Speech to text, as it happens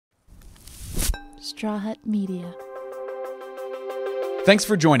Straw Hut Media. Thanks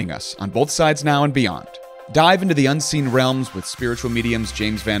for joining us on Both Sides Now and Beyond. Dive into the unseen realms with spiritual mediums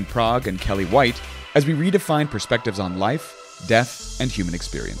James Van Praagh and Kellee White as we redefine perspectives on life, death, and human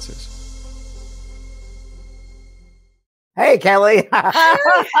experiences. Hey, Kellee. Hi,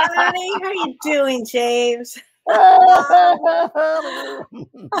 honey. How you doing, James?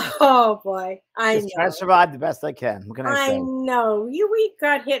 Oh boy, I know. Try to survive the best I can. What can I say? I know. We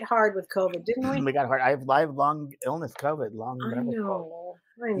got hit hard with COVID, didn't we? We got hard. I have lifelong illness, COVID. I know.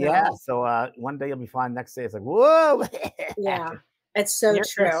 Yeah. So one day you'll be fine. Next day it's like, whoa. Yeah, it's so You're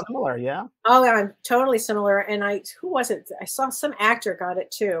true. Similar, yeah. Oh, I'm totally similar. And who was it? I saw some actor got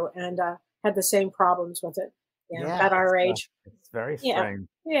it too, and had the same problems with it. Yeah, at our age. It's very strange.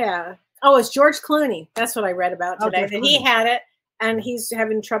 Yeah. Oh, it's George Clooney. That's what I read about today. George That Clooney. he had it, and he's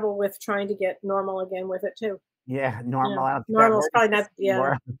having trouble with trying to get normal again with it too. Yeah, normal. I don't think Normal's that probably works not. Yeah.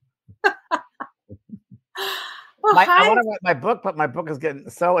 anymore. Well, I hi. want to write my book, but my book is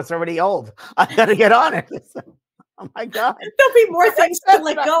it's already old. I got to get on it. Oh my God. There'll be more things to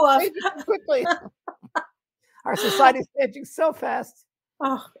let go of. Quickly. Our society's changing so fast.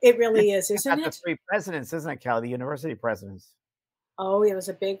 Oh, it really is, isn't Got the it? 3 presidents, isn't it, Kellee? The university presidents. Oh, it was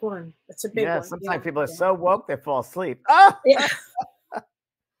a big one. It's a big one. Sometimes people are so woke they fall asleep. Oh! Yeah.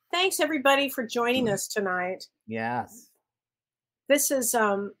 Thanks everybody for joining us tonight. Yes. This is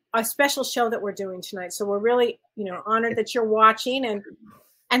a special show that we're doing tonight. So we're really, honored that you're watching,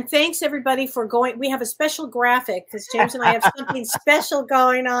 and thanks everybody for going. We have a special graphic because James and I have something special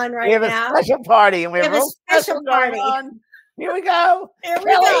going on right now. We have a special party, and we have a special party. On. Here we go. Here we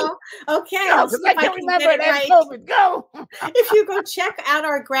go. Okay. No, I can't remember it. Right. COVID. Go. If you go check out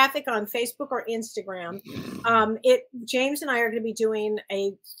our graphic on Facebook or Instagram, James and I are going to be doing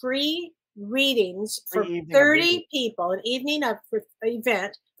a free readings for 30 people, an evening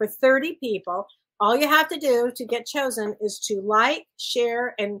event for 30 people. All you have to do to get chosen is to like,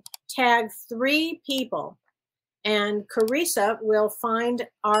 share, and tag 3 people. And Carissa will find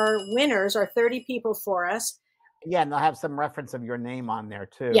our winners, our 30 people for us. Yeah, and they'll have some reference of your name on there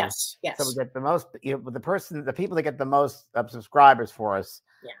too. Yes, yes. So we get the most. The people that get the most subscribers for us.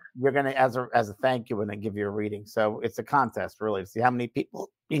 Yeah, you're gonna as a thank you, and then give you a reading. So it's a contest, really, to see how many people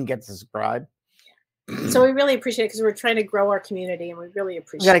you can get to subscribe. So we really appreciate it because we're trying to grow our community, and we really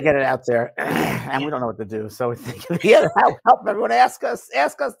appreciate. We got to get it out there, and we don't know what to do. So we think, yeah, help everyone. Ask us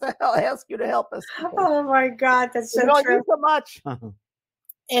to help. Ask you to help us. Oh my God, that's so true. Do so much.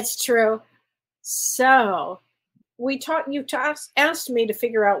 It's true. So. You asked me to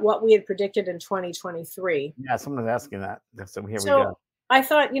figure out what we had predicted in 2023. Yeah, someone was asking that. So here we go. I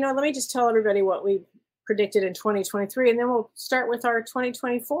thought, let me just tell everybody what we predicted in 2023, and then we'll start with our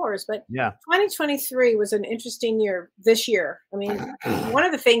 2024s. But yeah, 2023 was an interesting year this year. I mean, one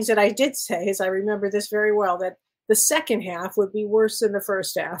of the things that I did say is I remember this very well, that the second half would be worse than the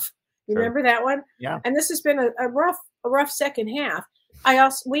first half. You remember that one? Yeah. And this has been a rough second half.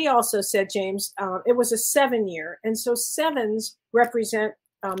 We also said, James, it was a 7-year. And so 7s represent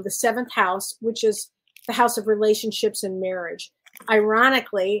the 7th house, which is the house of relationships and marriage.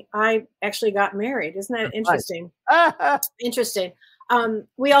 Ironically, I actually got married. Isn't that interesting? Interesting.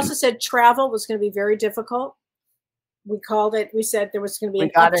 We also said travel was going to be very difficult. We said there was going to be We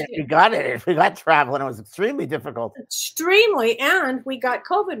got it. We got travel, and it was extremely difficult. Extremely. And we got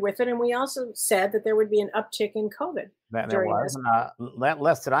COVID with it. And we also said that there would be an uptick in COVID. There was. And,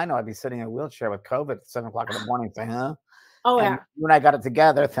 less did I know, I'd be sitting in a wheelchair with COVID at 7 o'clock in the morning saying, huh? Oh, and yeah. You and I got it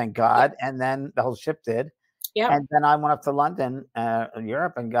together, thank God. And then the whole ship did. Yeah. And then I went up to London,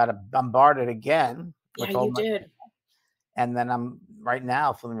 Europe, and got bombarded again. Yeah, you did. And then I'm right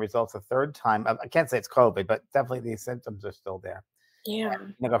now feeling results a 3rd time. I can't say it's COVID, but definitely these symptoms are still there. Yeah.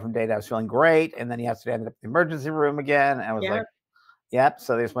 And I go from day to I was feeling great. And then yesterday I ended up in the emergency room again. And I was like, yep.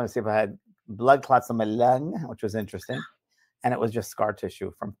 So they just wanted to see if I had blood clots in my lung, which was interesting. And it was just scar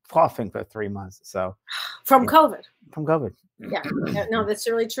tissue from coughing for 3 months. So from COVID. From COVID. Yeah. No, that's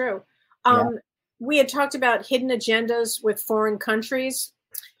really true. We had talked about hidden agendas with foreign countries.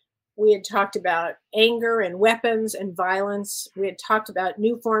 We had talked about anger and weapons and violence. We had talked about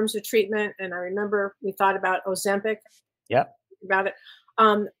new forms of treatment. And I remember we thought about Ozempic. Yep. About it.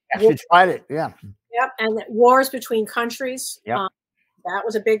 Actually tried it. Yeah. Yep. And wars between countries. Yep. That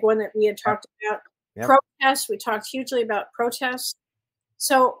was a big one that we had talked about. Yep. Protests. We talked hugely about protests.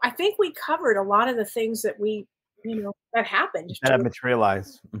 So I think we covered a lot of the things that that happened. That have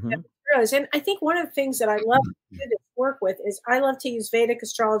materialized. Mm-hmm. And I think one of the things that I love to do this work with is I love to use Vedic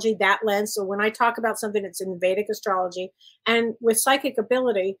astrology, that lens. So when I talk about something, it's in Vedic astrology. And with psychic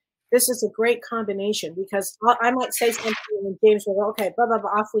ability, this is a great combination because I might say something and James will go, okay, blah, blah, blah,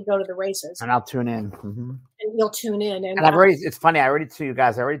 off we go to the races. And I'll tune in. And you'll tune in. And I've already, it's funny, I already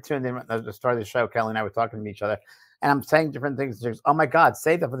tuned in at the start of the show. Kelly and I were talking to each other. And I'm saying different things. Oh my God,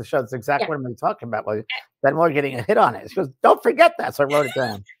 save that for the show. That's exactly what I'm going to be talking about. Well, then we're getting a hit on it. She goes, don't forget that. So I wrote it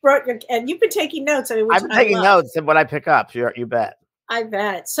down. And you've been taking notes. I mean, I've been taking notes of what I pick up. You bet. I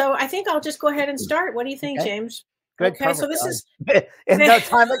bet. So I think I'll just go ahead and start. What do you think, James? Good. Okay, so this is in no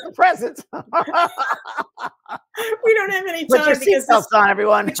time like the present. We don't have any time. Put your seatbelts on,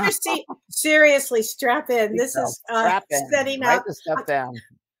 everyone. Put your seat. Seriously, strap in. This is setting up. Write this stuff down.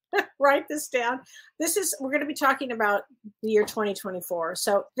 Write this down. We're going to be talking about the year 2024.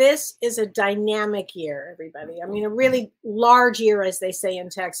 So this is a dynamic year, everybody. I mean, a really large year, as they say in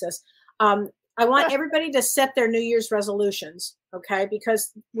Texas. I want everybody to set their New Year's resolutions, okay?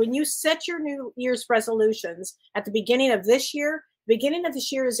 Because when you set your New Year's resolutions at the beginning of this year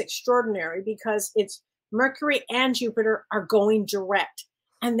is extraordinary because it's Mercury and Jupiter are going direct.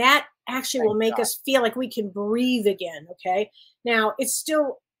 And that actually will make us feel like we can breathe again, okay? Now, it's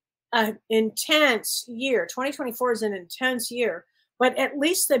still an intense year. 2024 is an intense year, but at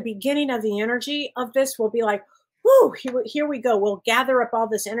least the beginning of the energy of this will be like, whoo, here we go. We'll gather up all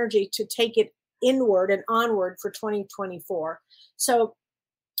this energy to take it inward and onward for 2024. So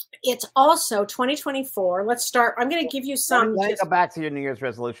it's also 2024. Let's start. I'm going to give you some. Let me go back to your New Year's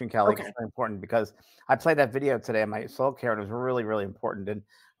resolution, Kelly. Okay. It's very important because I played that video today on my soul care, and it was really, really important. And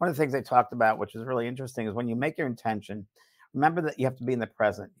one of the things they talked about, which is really interesting, is when you make your intention, remember that you have to be in the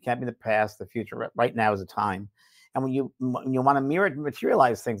present. You can't be in the past, the future. Right now is a time. And when you want to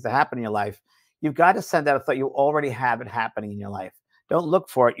materialize things to happen in your life, you've got to send out a thought. You already have it happening in your life. Don't look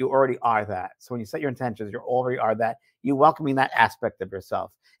for it. You already are that. So when you set your intentions, you already are that. You welcoming that aspect of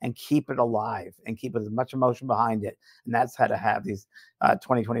yourself and keep it alive and keep as much emotion behind it. And that's how to have these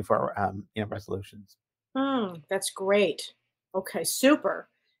 2024 resolutions. That's great. Okay, super.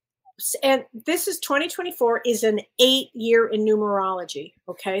 And this is 2024 is an 8-year in numerology.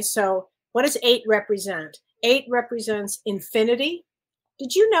 Okay, so what does 8 represent? 8 represents infinity.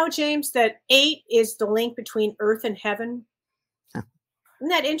 Did you know, James, that 8 is the link between earth and heaven? Isn't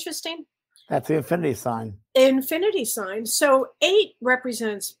that interesting? That's the infinity sign. Infinity sign. So 8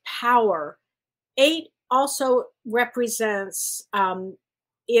 represents power. 8 also represents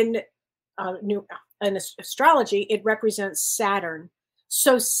in astrology, it represents Saturn.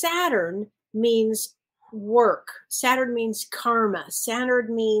 So Saturn means work. Saturn means karma.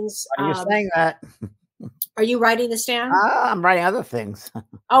 Saturn means. Are you saying that? Are you writing this down? I'm writing other things.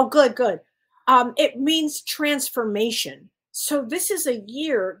 Oh, good, good. It means transformation. So this is a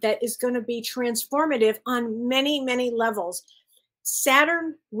year that is going to be transformative on many, many levels.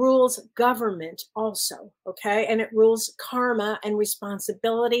 Saturn rules government also, okay? And it rules karma and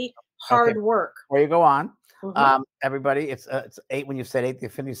responsibility, hard work. Before you go on, everybody, it's 8. When you said 8, the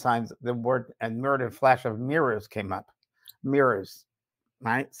affinity signs, the word and mirrored a flash of mirrors came up. Mirrors,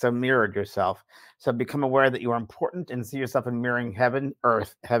 right? So mirrored yourself. So become aware that you are important and see yourself in mirroring heaven,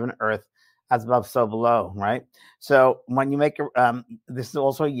 earth, as above, so below, right? So when you make this is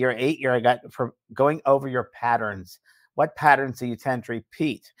also year 8 year I got for going over your patterns. What patterns do you tend to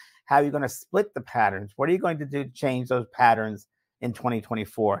repeat? How are you going to split the patterns? What are you going to do to change those patterns in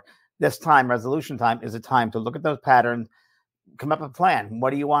 2024? This time, resolution time, is a time to look at those patterns, come up with a plan. What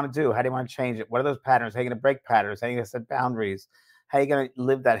do you want to do? How do you want to change it? What are those patterns? How are you going to break patterns? How are you going to set boundaries? How are you going to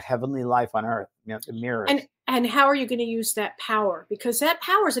live that heavenly life on earth? You know, the mirrors. And how are you going to use that power? Because that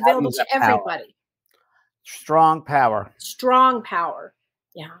power is available to everybody. Strong power. Strong power.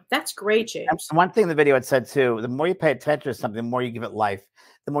 Yeah, that's great, James. And one thing in the video it said too, the more you pay attention to something, the more you give it life.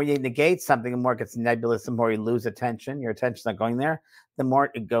 The more you negate something, the more it gets nebulous, the more you lose attention. Your attention's not going there, the more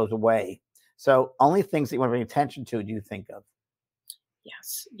it goes away. So only things that you want to bring attention to do you think of.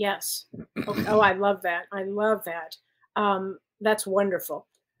 Yes, yes. Oh, I love that. I love that. That's wonderful.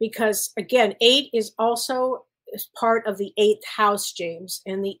 Because again, 8 is also part of the 8th house, James.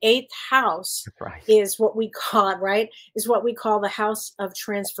 And the 8th house is what we call, is what we call the house of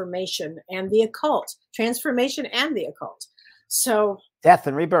transformation and the occult. Transformation and the occult. So death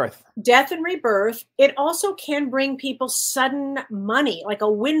and rebirth. Death and rebirth. It also can bring people sudden money, like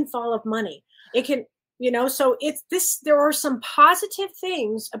a windfall of money. It can, so it's this, there are some positive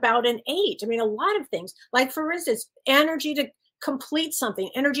things about an 8. I mean, a lot of things, like for instance, energy to complete something,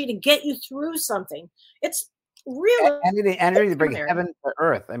 energy to get you through something. It's really energy to bring heaven to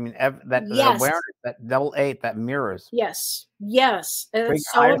earth. I mean, that awareness, that double 8, that mirrors. Yes, yes. Bring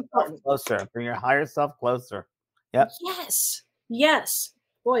it's so important. Closer. Bring your higher self closer. Yep. Yes, yes.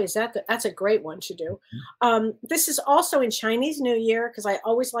 Boy, that's a great one to do. This is also in Chinese New Year, because I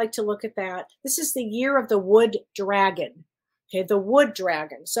always like to look at that. This is the year of the wood dragon. Okay, the wood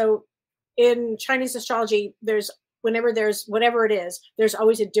dragon. So in Chinese astrology, whenever there's whatever it is, there's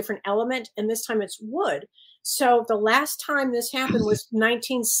always a different element, and this time it's wood. So the last time this happened was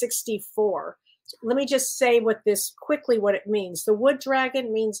 1964. Let me just say what it means. The wood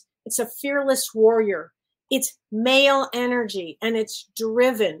dragon means it's a fearless warrior. It's male energy, and it's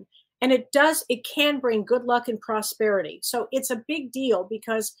driven, and it can bring good luck and prosperity. So it's a big deal,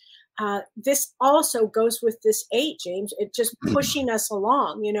 because this also goes with this 8, James. It's just pushing us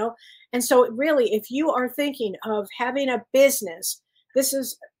along, And so really, if you are thinking of having a business, this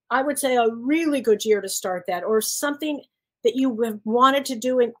is, I would say, a really good year to start that, or something that you have wanted to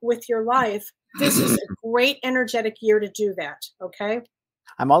do with your life. This is a great energetic year to do that. Okay.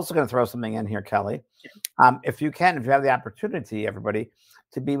 I'm also going to throw something in here, Kellee. If you have the opportunity, everybody,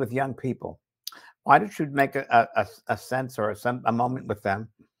 to be with young people, why don't you make a sense or a moment with them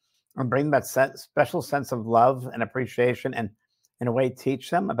and bring that special sense of love and appreciation, and in a way teach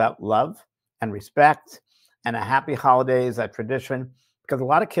them about love and respect and a happy holidays, a tradition, because a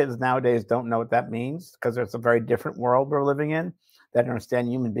lot of kids nowadays don't know what that means, because it's a very different world we're living in. They don't understand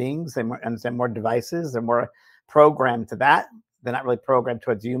human beings. They understand more devices. They're more programmed to that. They're not really programmed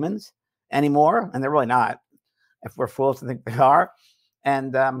towards humans anymore, and they're really not, if we're fools to think they are.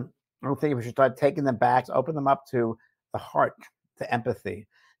 And I think we should start taking them back, open them up to the heart, to empathy.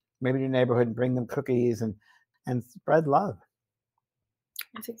 Maybe in your neighborhood, and bring them cookies and spread love.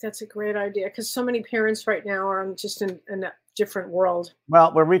 I think that's a great idea, because so many parents right now are just in a different world.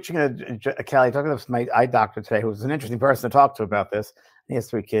 Well, we're reaching Kellee, talking to my eye doctor today, who's an interesting person to talk to about this. He has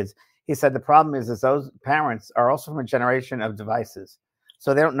 3 kids. He said the problem is those parents are also from a generation of devices.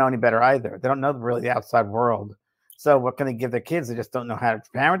 So they don't know any better either. They don't know really the outside world. So what can they give their kids? They just don't know how to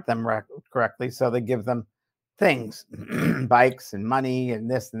parent them correctly. So they give them things, bikes and money and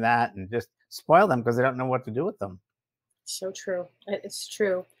this and that, and just spoil them because they don't know what to do with them. So true. It's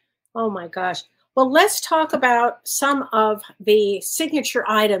true. Oh my gosh. Well, let's talk about some of the signature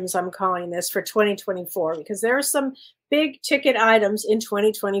items, I'm calling this, for 2024, because there are some big ticket items in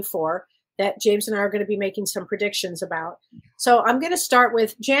 2024 that James and I are going to be making some predictions about. So I'm going to start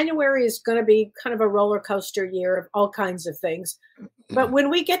with January is going to be kind of a roller coaster year of all kinds of things. But when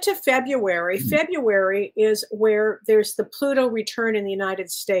we get to February, February is where there's the Pluto return in the United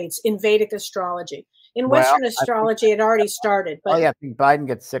States in Vedic astrology. In Western astrology, it already started. But I think Biden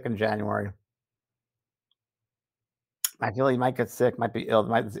gets sick in January. I feel he might get sick, might be ill.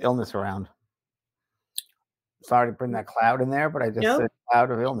 There's illness around. Sorry to bring that cloud in there, but I just said cloud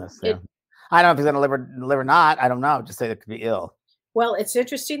of illness there. I don't know if he's going to live or not. I don't know. Just say it could be ill. Well, it's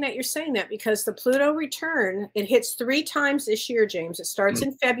interesting that you're saying that, because the Pluto return, it hits 3 times this year, James. It starts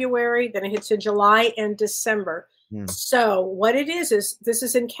in February, then it hits in July and December. So what it is this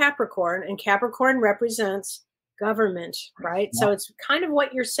is in Capricorn, and Capricorn represents government, right? Yeah. So it's kind of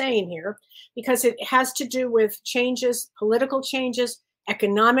what you're saying here, because it has to do with changes, political changes,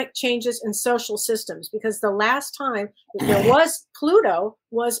 economic changes, and social systems. Because the last time there was Pluto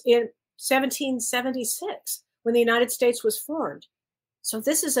was in 1776, when the United States was formed. So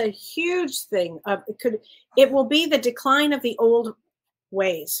this is a huge thing. It will be the decline of the old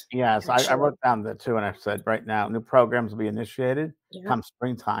ways. Yes, I wrote down that too, and I said right now new programs will be initiated come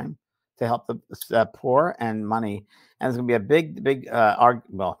springtime to help the poor and money. And there's going to be a big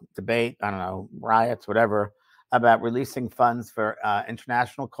debate, I don't know, riots, whatever, about releasing funds for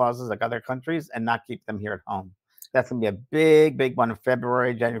international causes like other countries and not keep them here at home. That's going to be a big one in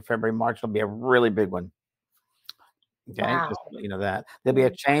February, January, February, March. Will be a really big one. Okay, wow. Just you know that there'll be a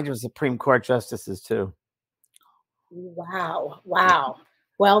change of Supreme Court justices too. Wow.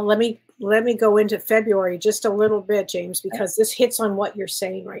 Well, let me go into February just a little bit, James, because this hits on what you're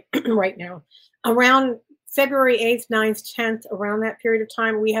saying right now. Around February 8th, 9th, 10th, around that period of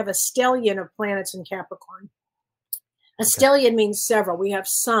time, we have a stellium of planets in Capricorn. A stellium means several. We have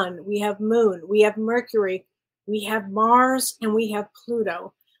Sun, we have Moon, we have Mercury, we have Mars, and we have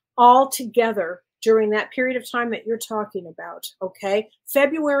Pluto, all together during that period of time that you're talking about, okay?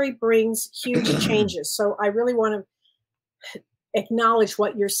 February brings huge changes. So I really want to acknowledge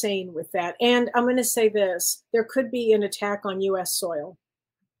what you're saying with that. And I'm going to say this, there could be an attack on U.S. soil.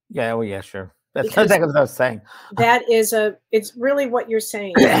 Yeah, well, yeah, sure. That's what I was saying. It's really what you're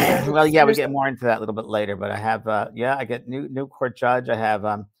saying. Well, yeah, we get more into that a little bit later, but I have, I get new court judge. I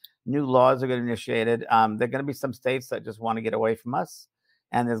have new laws are getting initiated. There are going to be some states that just want to get away from us.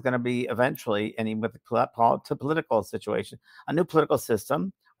 And there's going to be eventually, with the political situation, a new political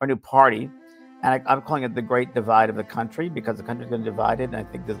system or a new party And I'm calling it the Great Divide of the country, because the country's going to be divided, and I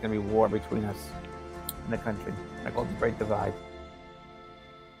think there's going to be war between us and the country. I call it the Great Divide.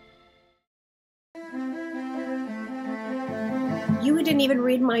 You didn't even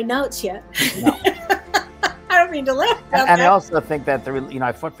read my notes yet. No. I don't mean to laugh about and that. I also think that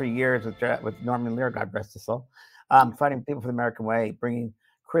I fought for years with Norman Lear, God rest his soul, fighting people for the American way, bringing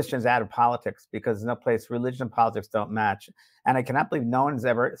Christians out of politics, because there's no place religion and politics don't match. And I cannot believe no one's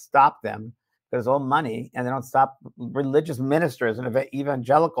ever stopped them. There's all money, and they don't stop religious ministers and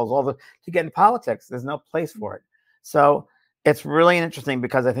evangelicals to get into politics. There's no place for it. So it's really interesting,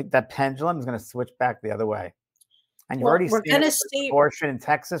 because I think that pendulum is going to switch back the other way. And you've already seen abortion in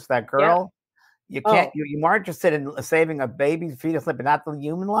Texas. That girl, you can't. You more interested in saving a baby fetus life, but not the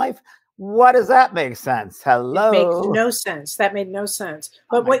human life. What does that make sense? Hello. It makes no sense. That made no sense.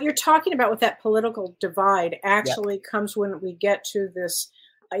 But what you're talking about with that political divide actually comes when we get to this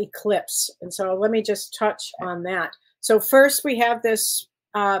eclipse. And so let me just touch on that. So first we have this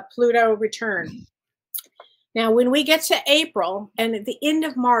Pluto return. Now, when we get to April, and at the end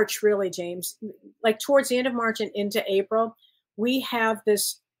of March, really, James, like towards the end of March and into April, we have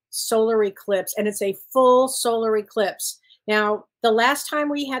this solar eclipse, and it's a full solar eclipse. Now, the last time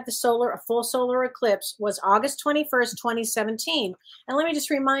we had a full solar eclipse was August 21st, 2017. And let me just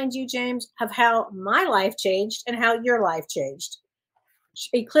remind you, James, of how my life changed and how your life changed.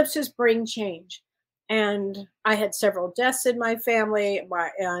 Eclipses bring change. And I had several deaths in my family,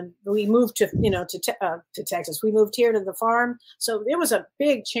 and we moved to Texas. We moved here to the farm, so it was a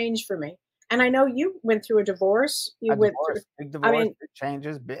big change for me. And I know you went through a divorce. Big divorce, big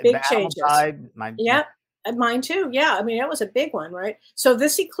changes, big changes. Mine too. Yeah, I mean, it was a big one, right? So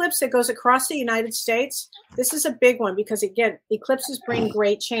this eclipse that goes across the United States, this is a big one, because again, eclipses bring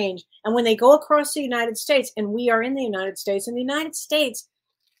great change. And when they go across the United States, and we are in the United States, and the United States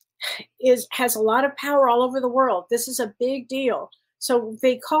has a lot of power all over the world. This is a big deal. So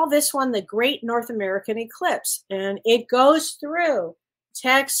they call this one the Great North American Eclipse, and it goes through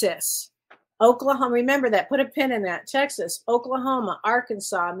Texas, Oklahoma. Remember that. Put a pin in that. Texas, Oklahoma,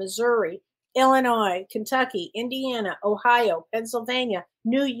 Arkansas, Missouri, Illinois, Kentucky, Indiana, Ohio, Pennsylvania,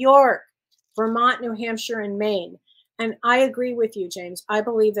 New York, Vermont, New Hampshire, and Maine. And I agree with you, James. I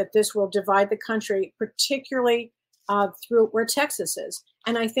believe that this will divide the country, particularly through where Texas is.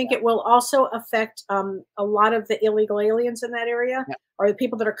 And I think it will also affect a lot of the illegal aliens in that area, or the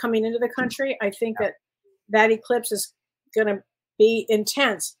people that are coming into the country. I think that eclipse is going to be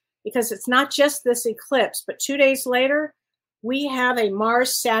intense, because it's not just this eclipse, but 2 days later, we have a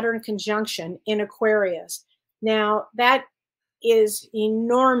Mars-Saturn conjunction in Aquarius. Now, that is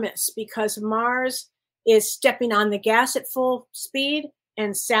enormous, because Mars is stepping on the gas at full speed,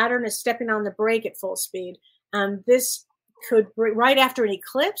 and Saturn is stepping on the brake at full speed. This could, right after an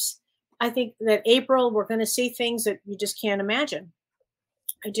eclipse, I think that April, we're going to see things that you just can't imagine.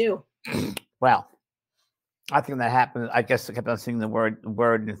 I do. Well, I think that happened. I guess I kept on seeing the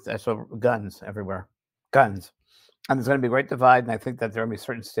word. I saw guns everywhere. Guns. And there's going to be a great divide. And I think that there are going to be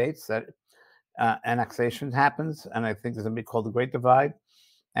certain states that annexation happens. And I think there's going to be called the Great Divide.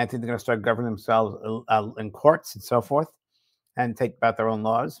 And I think they're going to start governing themselves in courts and so forth, and take about their own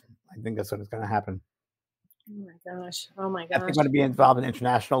laws. I think that's what's going to happen. Oh my gosh. Oh my gosh. I think they're going to be involved in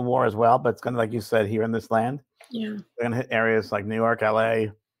international war as well, but it's going to, like you said, here in this land. Yeah. They're going to hit areas like New York, LA,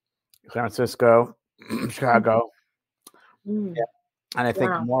 San Francisco, Chicago. Mm. Yeah. And I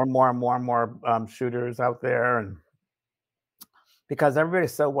think more and more shooters out there, and because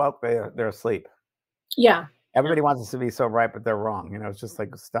everybody's so woke, they're asleep. Yeah. Everybody wants us to be so right, but they're wrong. It's just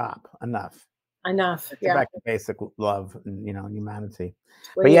like, stop, enough. Get back to basic love and humanity.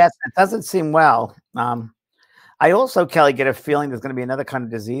 Well, but yes, it doesn't seem well. I also, Kelly, get a feeling there's going to be another kind of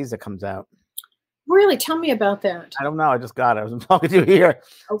disease that comes out. Really? Tell me about that. I don't know. I just got it. I was talking to you here.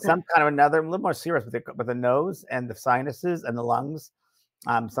 Okay. Some kind of another, a little more serious with the nose and the sinuses and the lungs.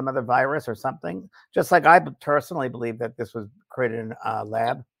 Some other virus or something. Just like I personally believe that this was created in a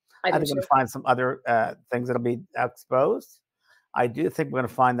lab. I think we're going to find some other things that'll be exposed. I do think we're going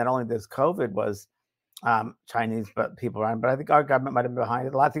to find that only this COVID was Chinese people around, but I think our government might have been behind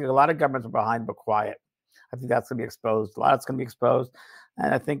it. I think a lot of governments are behind, but quiet. I think that's going to be exposed. A lot of it's going to be exposed.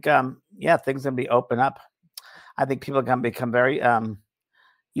 And I think, things are going to be open up. I think people are going to become very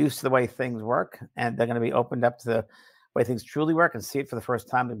used to the way things work, and they're going to be opened up to the way things truly work and see it for the first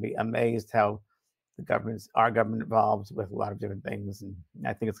time and be amazed how our government evolves with a lot of different things. And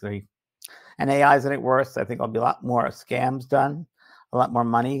I think it's going to be, and AI isn't it worse. I think there'll be a lot more scams done, a lot more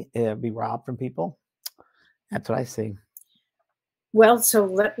money be robbed from people. That's what I see. Well, so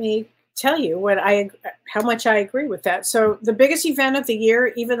let me tell you how much I agree with that. So the biggest event of the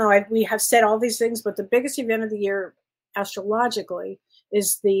year, even though we have said all these things, but the biggest event of the year astrologically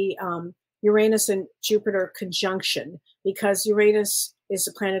is the Uranus and Jupiter conjunction, because Uranus is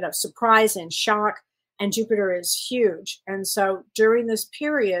a planet of surprise and shock, and Jupiter is huge. And so during this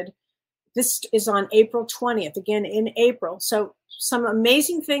period, this is on April 20th, again in April. So some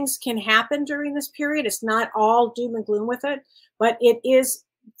amazing things can happen during this period. It's not all doom and gloom with it, but it is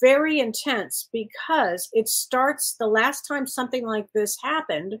very intense, because it starts, the last time something like this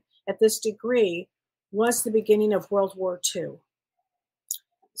happened at this degree was the beginning of World War II.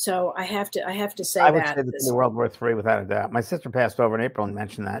 So I have to say I would that say this is World War III without a doubt. My sister passed over in April and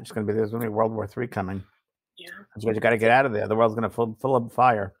mentioned that there's going to be World War III coming. Yeah, that's what you got to get out of there. The world's going to full of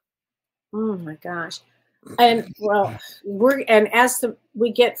fire. Oh my gosh! And well, as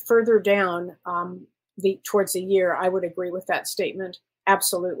we get further down towards the year, I would agree with that statement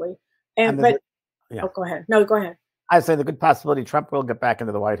absolutely. But yeah. Oh, go ahead. No, go ahead. I say the good possibility Trump will get back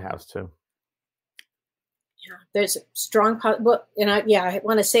into the White House too. Yeah, there's a strong possibility, and I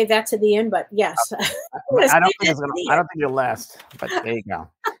want to save that to the end. But yes, I don't think it'll last. But there you go.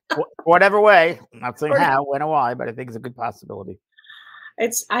 Whatever way, I'm not saying how, when, or why, but I think it's a good possibility. I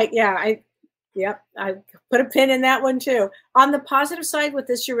put a pin in that one too. On the positive side, with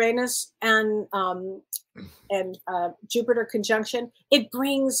this Uranus and Jupiter conjunction, it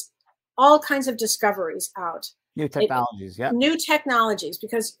brings all kinds of discoveries out. New technologies, New technologies,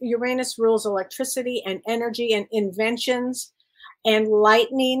 because Uranus rules electricity and energy and inventions and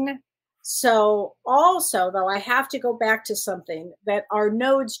lightning. So also, though, I have to go back to something that our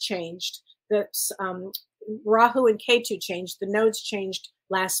nodes changed. That Rahu and Ketu changed. The nodes changed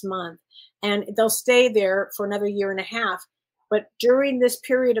last month, and they'll stay there for another year and a half. But during this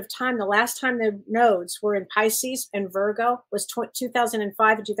period of time, the last time the nodes were in Pisces and Virgo was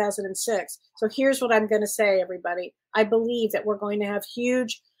 2005 and 2006. So here's what I'm going to say, everybody. I believe that we're going to have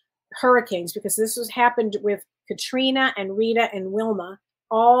huge hurricanes, because this has happened with Katrina and Rita and Wilma.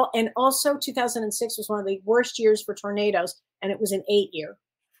 And also 2006 was one of the worst years for tornadoes, and it was an 8-year.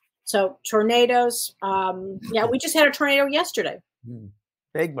 So tornadoes, we just had a tornado yesterday.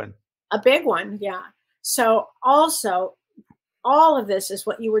 Big one. A big one, yeah. So also, all of this is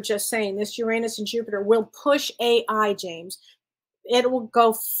what you were just saying. This Uranus and Jupiter will push AI, James. It will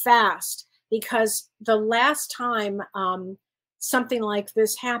go fast, because the last time something like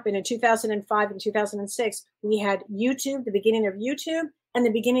this happened in 2005 and 2006, we had YouTube, the beginning of YouTube, and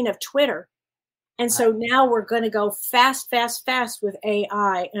the beginning of Twitter. And so now we're going to go fast with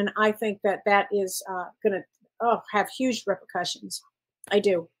AI. And I think that is going to have huge repercussions. I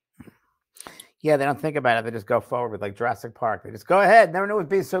do. Yeah, they don't think about it. They just go forward with, like Jurassic Park. They just go ahead. Never knew it would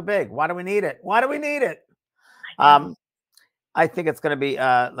be so big. Why do we need it? Why do we need it? I think it's going to be,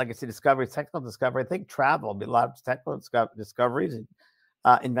 like I said, discoveries, technical discovery. I think travel will be a lot of technical discoveries,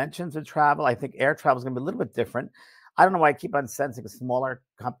 inventions of travel. I think air travel is going to be a little bit different. I don't know why I keep on sensing smaller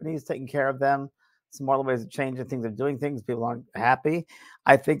companies taking care of them, smaller ways of changing things, of doing things. People aren't happy.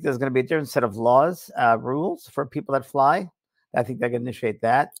 I think there's going to be a different set of laws, rules for people that fly. I think they're going to initiate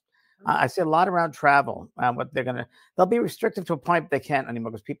that. I see a lot around travel. They'll be restricted to a point they can't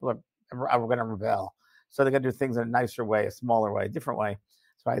anymore, because people are going to rebel. So they're going to do things in a nicer way, a smaller way, a different way.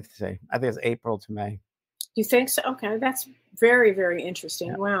 That's what I say. I think it's April to May. You think so? Okay, that's very, very interesting.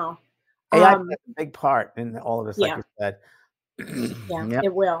 Yeah. Wow. AI has a big part in all of this, like you said.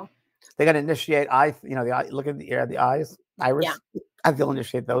 It will. They're going to initiate the eye, look at the eyes, iris. Yeah. I think they'll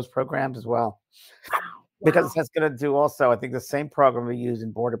initiate those programs as well. Wow. Because that's going to do also, I think, the same program we use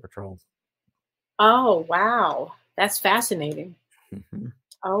in Border Patrol. Oh, wow. That's fascinating. Mm-hmm.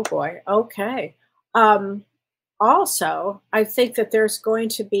 Oh, boy. Okay. Also, I think that there's going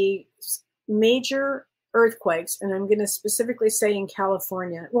to be major earthquakes, and I'm going to specifically say in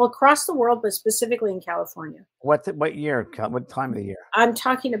California. Well, across the world, but specifically in California. What year? What time of the year? I'm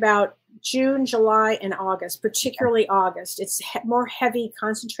talking about June, July, and August, particularly August. It's more heavy,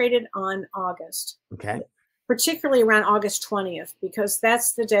 concentrated on August. Okay. Particularly around August 20th, because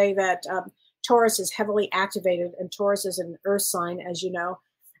that's the day that Taurus is heavily activated, and Taurus is an earth sign, as you know.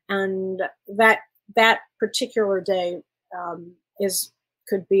 And that particular day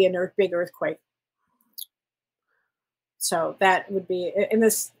could be a big earthquake. So that would be, and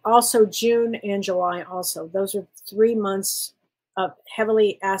this also June and July also. Those are 3 months of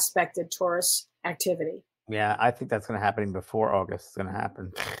heavily aspected Taurus activity. Yeah, I think that's going to happen before August. It's going to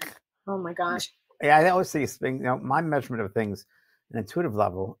happen. Oh my gosh. Yeah, I always see spring. My measurement of things, an intuitive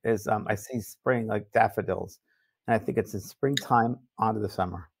level, is I see spring like daffodils, and I think it's in springtime onto the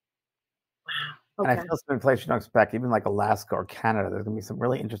summer. And I feel some inflation you don't expect, even like Alaska or Canada. There's going to be some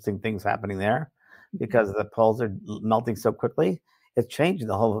really interesting things happening there because the poles are melting so quickly. It's changing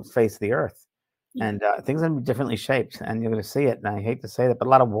the whole face of the earth. And things are going to be differently shaped, and you're going to see it. And I hate to say that, but a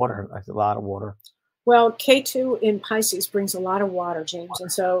lot of water. A lot of water. Well, K2 in Pisces brings a lot of water, James.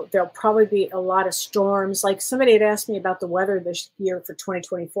 And so there'll probably be a lot of storms. Like somebody had asked me about the weather this year for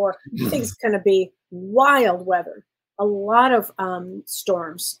 2024. I think it's going to be wild weather. A lot of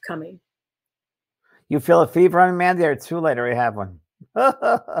storms coming. You feel a fever on me, Mandy, or too late? I already have one.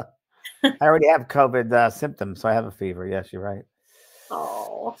 I already have COVID symptoms, so I have a fever. Yes, you're right.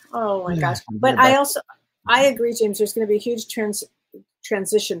 Oh my gosh. But I agree, James. There's going to be a huge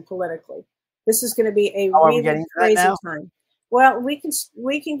transition politically. This is going to be a really crazy time. Well, we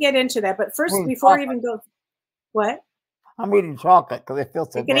can get into that, but first, before we even go, what? I'm eating chocolate because I feel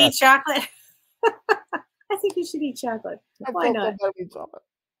so. You can eat chocolate. I think you should eat chocolate. Why not?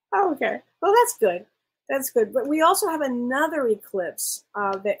 Oh, okay. Well, that's good. That's good. But we also have another eclipse,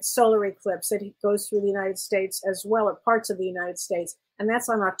 that solar eclipse that goes through the United States as well, at parts of the United States, and that's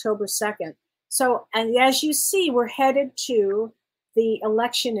on October 2nd. So, and as you see, we're headed to the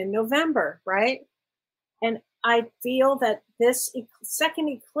election in November, right? And I feel that this second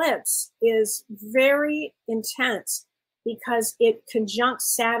eclipse is very intense because it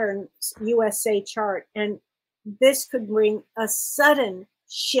conjuncts Saturn's USA chart, and this could bring a sudden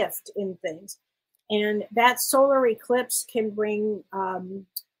shift in things. And that solar eclipse can bring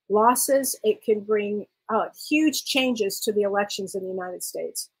losses. It can bring huge changes to the elections in the United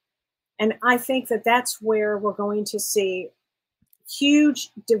States. And I think that that's where we're going to see huge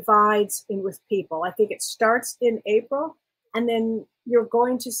divides with people. I think it starts in April, and then you're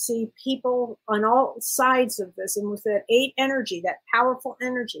going to see people on all sides of this. And with that 8 energy, that powerful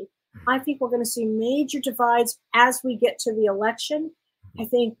energy, I think we're going to see major divides as we get to the election. I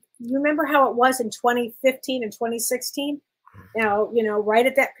think, you remember how it was in 2015 and 2016? Right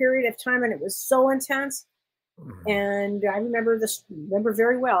at that period of time, and it was so intense. And I remember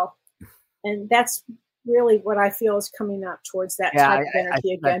very well. And that's really what I feel is coming up towards that type of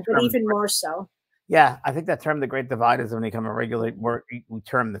energy again, but even more so. Yeah, I think that term, the Great Divide, is going to become a regular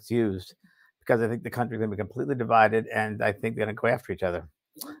term that's used, because I think the country's going to be completely divided, and I think they're going to go after each other,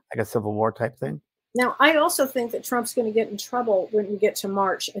 like a civil war type thing. Now, I also think that Trump's going to get in trouble when we get to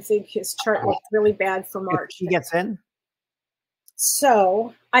March. I think his chart looked really bad for March. He gets in?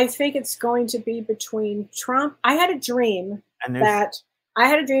 So I think it's going to be between Trump. I had a dream a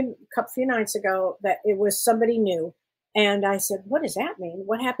few nights ago that it was somebody new. And I said, what does that mean?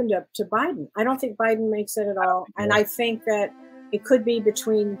 What happened to Biden? I don't think Biden makes it at all. And I think that it could be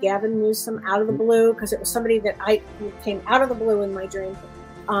between Gavin Newsom out of the blue, because it was somebody that came out of the blue in my dream,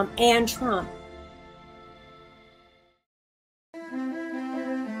 and Trump.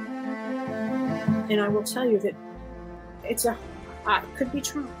 And I will tell you that it could be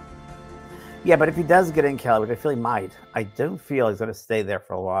Trump. Yeah, but if he does get in, Kelly, which I feel he might, I don't feel he's going to stay there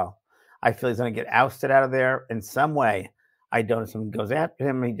for a while. I feel he's going to get ousted out of there in some way. I don't know if someone goes after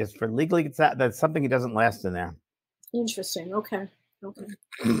him. He just legally gets out. That's something he doesn't last in there. Interesting. Okay.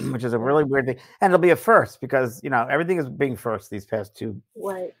 Which is a really weird thing. And it'll be a first, because, everything is being first these past 2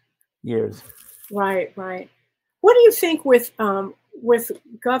 years. Right. What do you think with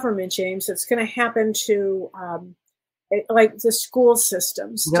government, James, that's going to happen to like the school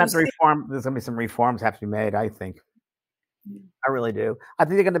systems? We're going to have to reform. There's going to be some reforms have to be made, I think. I really do. I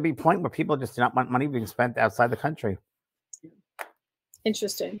think they're going to be a point where people just do not want money being spent outside the country.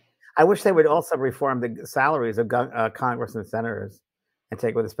 Interesting. I wish they would also reform the salaries of Congress and senators and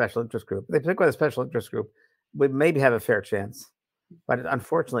take with a special interest group. If they took with a special interest group, we'd maybe have a fair chance. But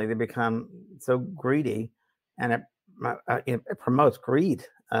unfortunately, they become so greedy, and it promotes greed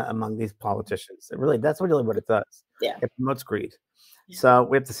among these politicians. That's really what it does. Yeah. It promotes greed. Yeah. So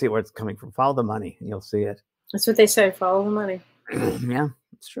we have to see where it's coming from. Follow the money, and you'll see it. That's what they say. Follow the money. Yeah,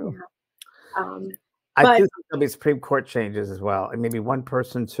 it's true. Yeah. I do think there'll be Supreme Court changes as well, and maybe 1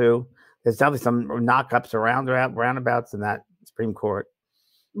 person, 2. There's definitely some knockups around roundabouts in that Supreme Court.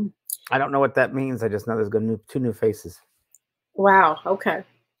 I don't know what that means. I just know there's going to be 2 new faces. Wow. Okay.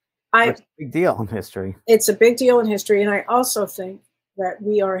 It's a big deal in history. It's a big deal in history, and I also think that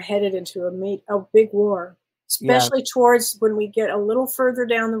we are headed into a big war, especially towards when we get a little further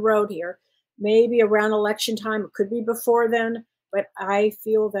down the road here. Maybe around election time. It could be before then, but I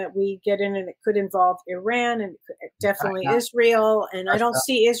feel that we get in, and it could involve Iran and definitely Israel. And I don't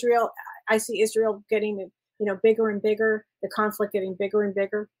see Israel. I see Israel getting, bigger and bigger. The conflict getting bigger and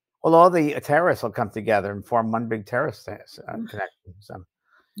bigger. Well, all the terrorists will come together and form one big terrorist connection. So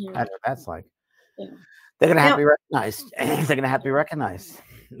that's what that's like. Yeah. They're going to have to be recognized. They're going to have to be recognized.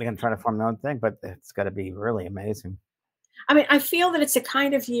 They're going to try to form their own thing, but it's got to be really amazing. I mean, I feel that it's a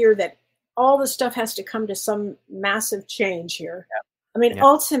kind of year that all the stuff has to come to some massive change here. Yeah. I mean,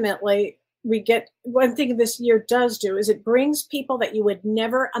 ultimately, we get one thing this year does do is it brings people that you would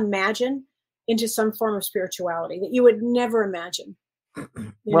never imagine into some form of spirituality that you would never imagine.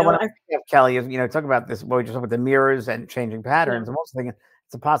 Well, what I have, Kelly, is, talk about this, what we just talked about the mirrors and changing patterns. I'm also thinking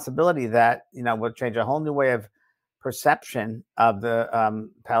it's a possibility that, will change a whole new way of perception of the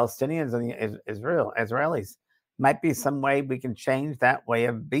Palestinians and the Israelis. Might be some way we can change that way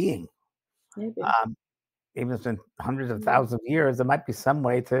of being. Maybe. Even if it's been hundreds of thousands of years, there might be some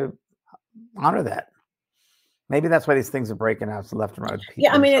way to honor that. Maybe that's why these things are breaking out to left and right.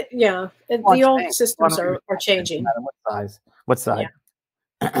 Yeah, I mean, the old systems are changing. What side?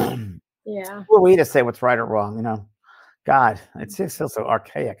 Yeah. Who are we to say what's right or wrong? God, it just feels so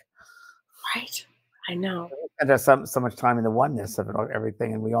archaic. Right. I know. And there's so much time in the oneness of it,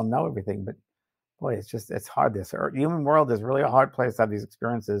 everything, and we all know everything. But boy, it's hard. The human world is really a hard place to have these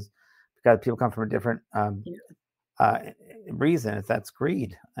experiences because people come from a different reason. That's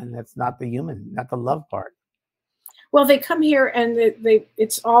greed, and that's not the human, not the love part. Well, they come here and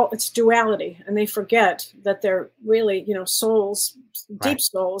it's duality, and they forget that they're really, souls, deep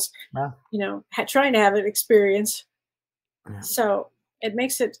souls, trying to have an experience. Yeah. So it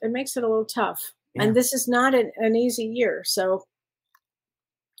makes it a little tough. Yeah. And this is not an easy year. So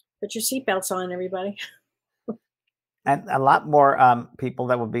put your seatbelts on, everybody. And a lot more people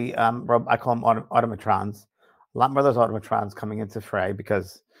that will be, I call them automatrons. A lot more of those automatrons coming into fray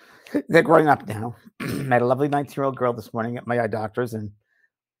because they're growing up now. Met a lovely 19-year-old girl this morning at my eye doctor's, and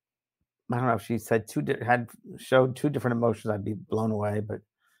I don't know if she said showed two different emotions. I'd be blown away, but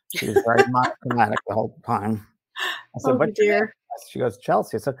she was very monochromatic the whole time. I said, "What's your name?" She goes,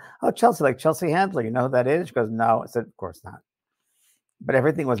 "Chelsea." I said, "Oh, Chelsea, like Chelsea Handler. You know who that is?" She goes, "No." I said, "Of course not." But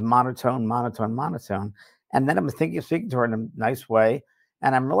everything was monotone. And then I'm speaking to her in a nice way,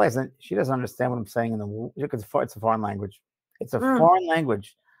 and I'm realizing she doesn't understand what I'm saying because it's a foreign language. It's a foreign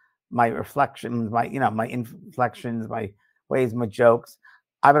language. My reflections, my inflections, my ways, my jokes.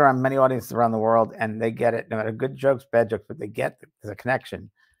 I've been around many audiences around the world, and they get it. No matter good jokes, bad jokes, but they get there's a connection.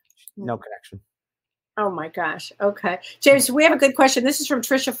 No connection. Oh my gosh. Okay, James, we have a good question. This is from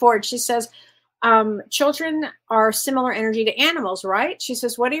Trisha Ford. She says, children are similar energy to animals, right? She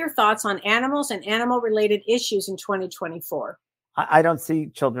says, what are your thoughts on animals and animal-related issues in 2024? I don't see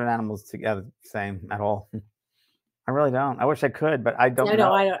children and animals together the same at all. I really don't. I wish I could, but I don't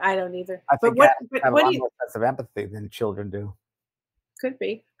know. I don't either. I think I have a lot more sense of empathy than children do. Could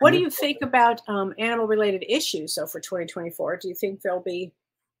be. What do you think about animal-related issues, though, for 2024? Do you think there'll be?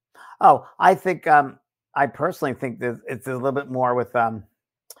 Oh, I think I personally think it's a little bit more with I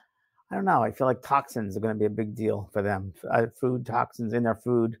don't know. I feel like toxins are going to be a big deal for them. Food toxins in their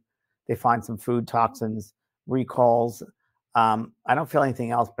food. They find some food toxins, recalls. I don't feel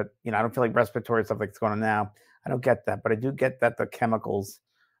anything else, but I don't feel like respiratory stuff like it's going on now. I don't get that, but I do get that the chemicals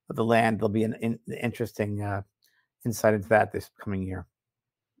of the land. There'll be an interesting insight into that this coming year.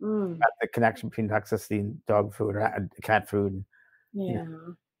 About the connection between toxicity and dog food or cat food. Yeah.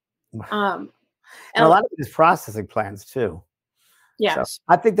 And a lot of it is processing plants too. Yes. So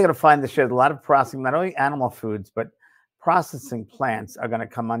I think they're going to find there's a lot of processing, not only animal foods, but processing plants are going to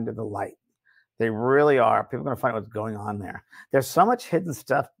come under the light. They really are. People are going to find out what's going on there. There's so much hidden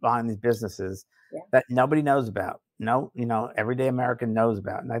stuff behind these businesses that nobody knows about. No, everyday American knows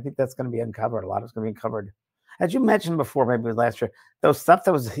about. And I think that's going to be uncovered. A lot of it's going to be uncovered. As you mentioned before, maybe last year, those stuff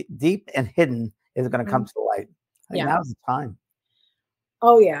that was deep and hidden is going to come to the light. I think now's the time.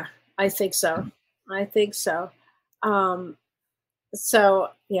 Oh, yeah. I think so. Julie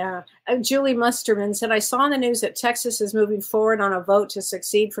Musterman said, I saw in the news that Texas is moving forward on a vote to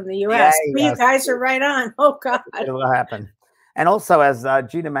secede from the U.S. You guys are right on. Oh, God. It'll happen. And also, as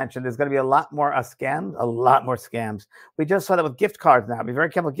Gina mentioned, there's going to be a lot more scams. We just saw that with gift cards now. Be very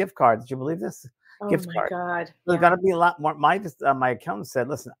careful with gift cards. Do you believe this? Oh, gift my card. God. There's going to be a lot more. My accountant said,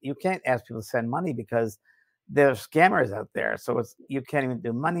 listen, you can't ask people to send money because there's scammers out there. So you can't even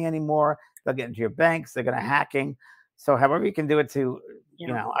do money anymore. They'll get into your banks. They're going to hacking. So however you can do it to,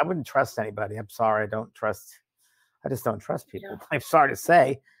 I wouldn't trust anybody. I'm sorry. I just don't trust people. Yeah. I'm sorry to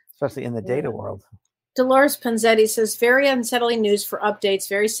say, especially in the data world. Dolores Panzetti says, very unsettling news for updates.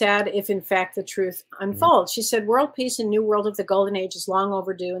 Very sad if, in fact, the truth unfolds. She said, world peace and new world of the golden age is long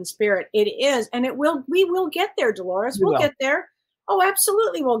overdue in spirit. It is. And we will get there, Dolores. We'll get there. Oh,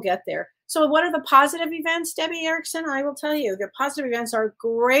 absolutely. We'll get there. So what are the positive events, Debbie Erickson? I will tell you, the positive events are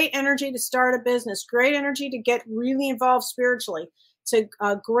great energy to start a business, great energy to get really involved spiritually. It's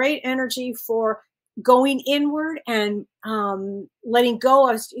a great energy for going inward and letting go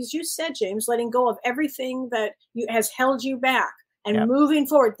of, as you said, James, letting go of everything that has held you back and moving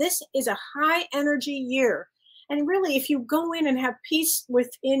forward. This is a high energy year. And really, if you go in and have peace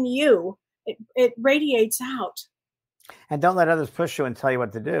within you, it radiates out. And don't let others push you and tell you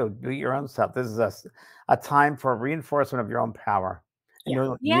what to do. Do it your own stuff. This is a time for reinforcement of your own power.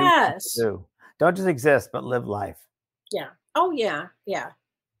 And yes. Don't just exist, but live life. Yeah. Oh, yeah. Yeah.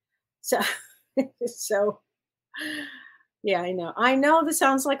 So, yeah, I know. I know this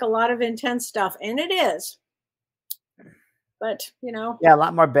sounds like a lot of intense stuff, and it is. But, Yeah, a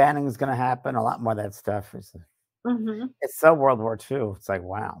lot more banning is going to happen. A lot more of that stuff. It's so World War II. It's like,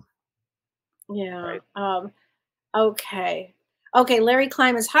 wow. Yeah. Right. Okay. Larry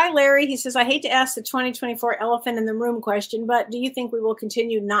Kleiman. Hi, Larry. He says, I hate to ask the 2024 elephant in the room question, but do you think we will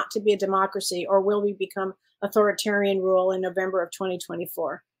continue not to be a democracy, or will we become authoritarian rule in November of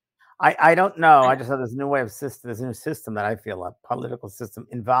 2024? I don't know. I just have this new way of system, this new system that I feel a political system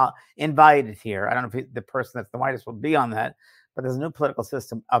invited here. I don't know if the person that's the whitest will be on that, but there's a new political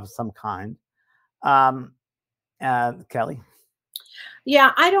system of some kind. Kelly?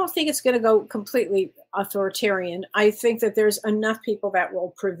 Yeah, I don't think it's going to go completely authoritarian. I think that there's enough people that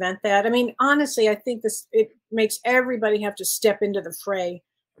will prevent that. I mean, honestly, I think it makes everybody have to step into the fray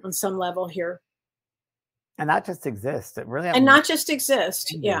on some level here. And not just exist. It really not just exist.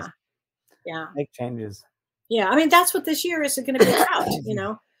 Changes. Yeah. Yeah. Make changes. Yeah. I mean, that's what this year is going to be about,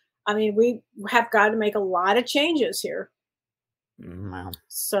 I mean, we have got to make a lot of changes here. Wow.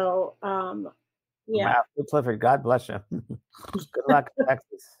 So, yeah. Wow. Good Clifford. God bless you. Good luck,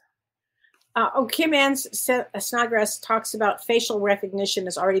 Texas. Kim Ann Snodgrass talks about facial recognition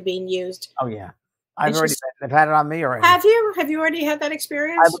is already being used. Oh, yeah. They've had it on me already. Have you? Have you already had that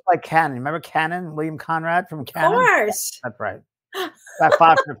experience? I look like Cannon. Remember Cannon? William Conrad from Cannon? Of course. That's right. That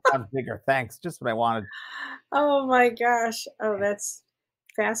 5 pounds bigger. Thanks. Just what I wanted. Oh my gosh. Oh, that's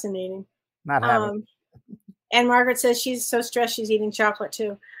fascinating. Not having. And Margaret says she's so stressed she's eating chocolate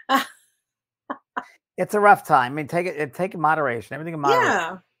too. It's a rough time. I mean, take it in moderation. Everything in moderation.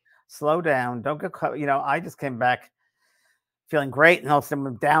 Yeah. Slow down. Don't get caught. I just came back feeling great, and all of a sudden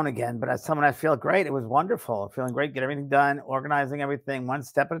I'm down again. But as someone, I feel great. It was wonderful. Feeling great, get everything done, organizing everything one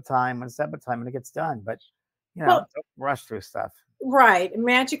step at a time, and it gets done. But don't rush through stuff. Right.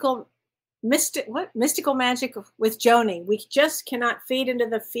 Mystical magic with Joni. We just cannot feed into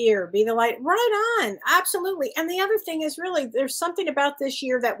the fear. Be the light. Right on. Absolutely. And the other thing is really there's something about this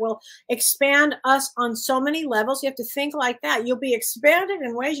year that will expand us on so many levels. You have to think like that. You'll be expanded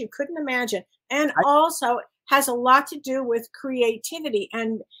in ways you couldn't imagine. And also has a lot to do with creativity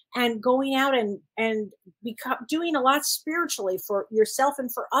and going out and doing a lot spiritually for yourself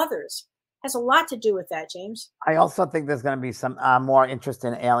and for others. Has a lot to do with that, James. I also think there's going to be some more interest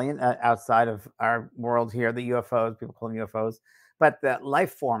in alien outside of our world here, the UFOs, people call them UFOs, but the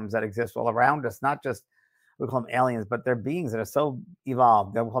life forms that exist all around us, not just, we call them aliens, but they're beings that are so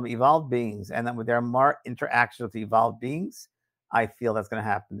evolved. They'll call them evolved beings. And then there are more interactions with the evolved beings. I feel that's going to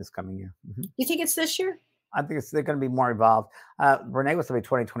happen this coming year. You think it's this year? I think they're going to be more evolved. Renee was saying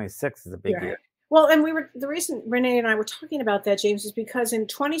 2026 is a big year. Well, and the reason Renee and I were talking about that, James, is because in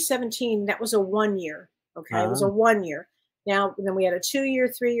 2017, that was a 1 year. Okay. It was a 1 year. Now, then we had a 2 year,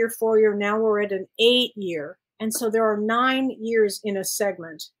 3 year, 4 year. Now we're at an 8 year. And so there are 9 years in a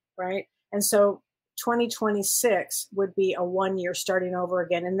segment, right? And so 2026 would be a 1 year starting over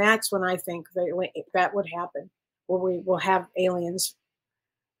again. And that's when I think that would happen, where we will have aliens.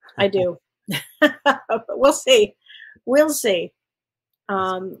 I do. But we'll see. We'll see.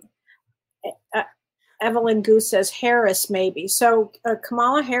 Evelyn Goose says Harris maybe. So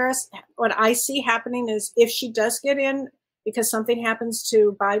Kamala Harris, what I see happening is if she does get in because something happens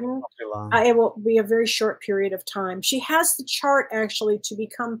to Biden, it will be a very short period of time. She has the chart actually to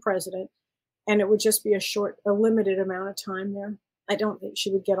become president, and it would just be a limited amount of time there. I don't think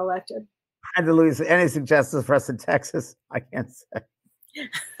she would get elected. And Louise, any suggestions for us in Texas? I can't say.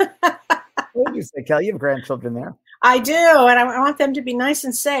 What did you say, Kelly? You have grandchildren there. I do, and I want them to be nice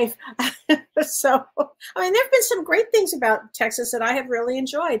and safe. So, I mean, there have been some great things about Texas that I have really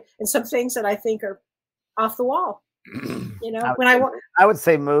enjoyed, and some things that I think are off the wall. I would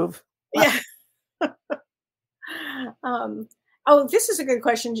say move. Yeah. This is a good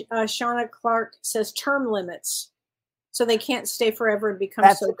question. Shauna Clark says term limits. So they can't stay forever and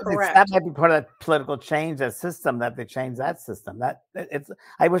become so correct. That might be part of that political change, that system, that they change that system. I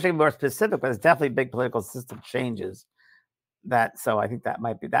wish I could be more specific, but it's definitely big political system changes. So I think that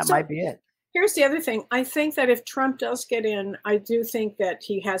might be it. Here's the other thing. I think that if Trump does get in, I do think that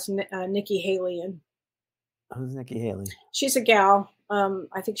he has Nikki Haley in. Who's Nikki Haley? She's a gal.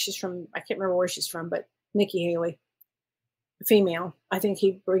 I think she's from, I can't remember where she's from, but Nikki Haley, female. I think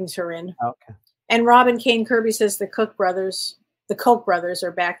he brings her in. Okay. And Robin Kane Kirby says the Koch brothers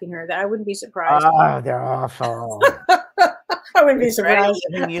are backing her. That I wouldn't be surprised. Oh, they're awful. I wouldn't be surprised.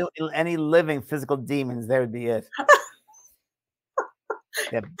 Any living physical demons, there would be it.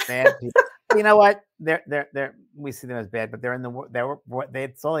 They're bad people. You know what? We see them as bad, but they're in the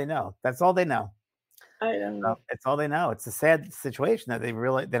that's all they know. That's all they know. I don't know. It's all they know. It's a sad situation that they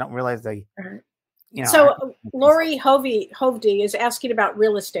don't realize they. You know, so Lori Hovde is asking about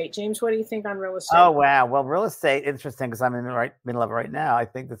real estate. James, what do you think on real estate? Oh wow, well, real estate, interesting, because I'm in the middle of it right now. I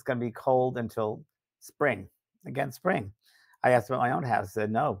think it's going to be cold until spring. Again, spring. I asked about my own house. I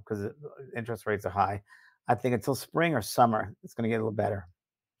said no, because interest rates are high. I think until spring or summer, it's going to get a little better.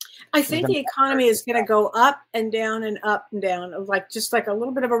 I think the economy is going to go up and down, just like a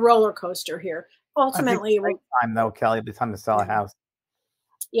little bit of a roller coaster here. Ultimately, time though, Kelly, it'll be time to sell a house.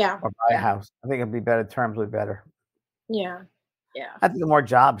 Yeah. Or buy a house. I think it'd be better. Terms would be better. Yeah. Yeah. I think more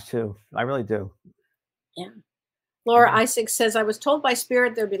jobs too. I really do. Yeah. Laura Isaac says, I was told by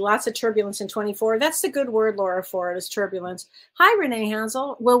Spirit there'd be lots of turbulence in 24. That's the good word, Laura, for it is turbulence. Hi, Renee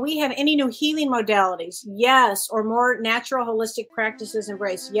Hansel. Will we have any new healing modalities? Yes. Or more natural holistic practices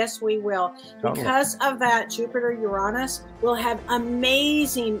embraced? Yes, we will. Totally. Because of that, Jupiter, Uranus will have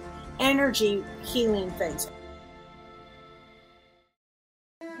amazing energy healing things.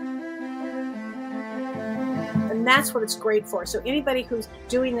 And that's what it's great for. So anybody who's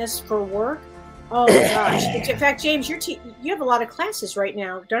doing this for work, oh my gosh! In fact, James, you have a lot of classes right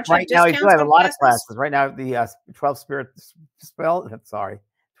now, don't you? Right now, I do have a lot of classes. Right now, the 12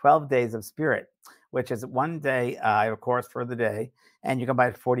 days of spirit, which is one day. I have a course for the day, and you can buy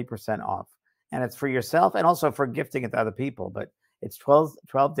it 40% off, and it's for yourself and also for gifting it to other people. But it's 12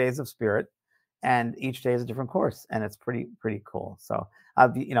 days of spirit, and each day is a different course, and it's pretty cool. So I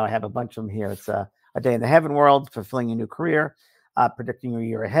have a bunch of them here. It's a day in the heaven world, fulfilling your new career, predicting your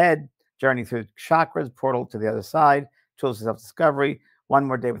year ahead, journey through chakras, portal to the other side, tools of self-discovery, one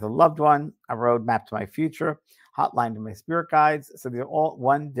more day with a loved one, a roadmap to my future, hotline to my spirit guides. So they're all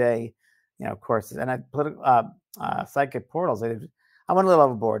one day, courses. And I put psychic portals. I went a little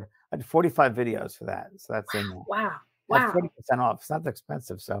overboard. I did 45 videos for that. So that's in there. Wow. That's 40% off. It's not that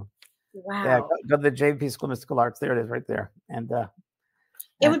expensive. So wow. Yeah, go to the JP School of Mystical Arts. There it is right there. And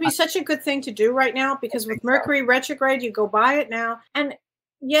it would be such a good thing to do right now, because with Mercury retrograde, you go buy it now. And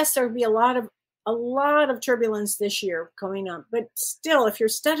yes, there would be a lot of turbulence this year coming up. But still, if you're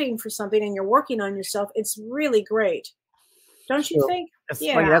studying for something and you're working on yourself, it's really great. Don't you think?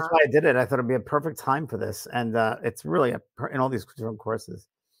 Yeah. Funny. That's why I did it. I thought it'd be a perfect time for this. And it's really in all these different courses.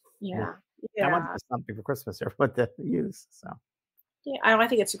 Yeah. I want something for Christmas here, what to use. So yeah, I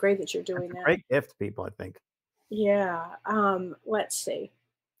think it's great that you're doing that. Great gift, people, I think. Yeah. Let's see.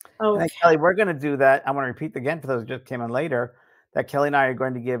 Okay. Kelly, we're going to do that. I want to repeat again for those who just came in later, that Kelly and I are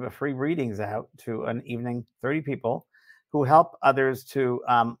going to give free readings out to an evening, 30 people who help others to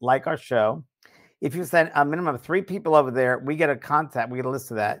like our show. If you send a minimum of 3 people over there, we get a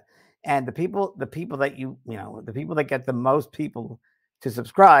list of that. And the people that the people that get the most people to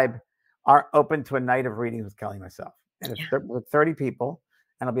subscribe are open to a night of readings with Kelly and myself. And it's 30 people,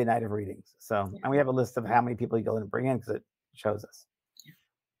 and it'll be a night of readings. So, and we have a list of how many people you go in and bring in, because it shows us.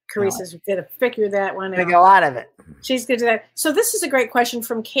 Carissa's going to figure that one out. Think a lot of it. She's good to that. So this is a great question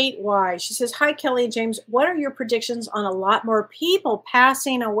from Kate Y. She says, hi, Kelly and James. What are your predictions on a lot more people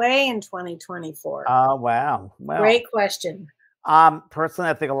passing away in 2024? Oh, wow. Well, great question. Personally,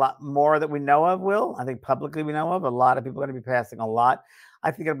 I think a lot more that we know of will. I think publicly we know of. A lot of people are going to be passing a lot.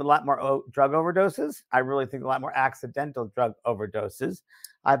 I think it'll be a lot more drug overdoses. I really think a lot more accidental drug overdoses.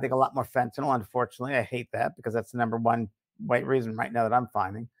 I think a lot more fentanyl, unfortunately. I hate that, because that's the number one reason right now that I'm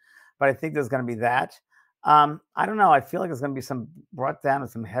finding. But I think there's going to be that. I don't know. I feel like there's going to be some brought down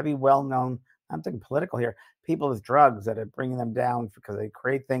and some heavy, well-known, I'm thinking political here, people with drugs that are bringing them down because they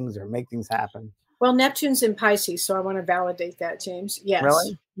create things or make things happen. Well, Neptune's in Pisces, so I want to validate that, James. Yes.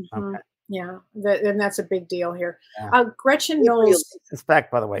 Really? Mm-hmm. Okay. Yeah, and that's a big deal here. Yeah. Gretchen Knowles.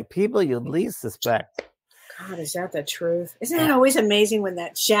 Suspect, by the way, people you least suspect. God, is that the truth? Isn't it always amazing when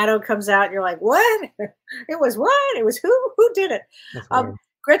that shadow comes out and you're like, what? It was what? It was who? Who did it?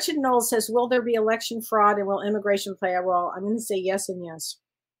 Gretchen Knowles says, will there be election fraud, and will immigration play a role? I'm going to say yes and yes.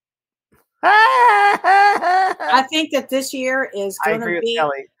 I think that this year is going to be.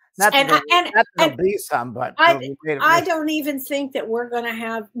 There'll be some, but I don't even think that we're going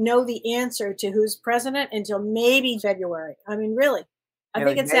to know the answer to who's president until maybe February. I mean, really, I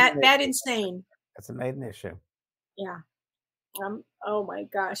think it's that insane. It's a maiden issue. Yeah. Oh my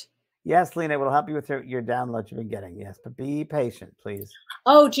gosh. Yes, Lena, we'll help you with your download you've been getting. Yes, but be patient, please.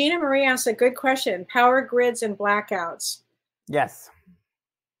 Oh, Gina Marie asked a good question. Power grids and blackouts. Yes.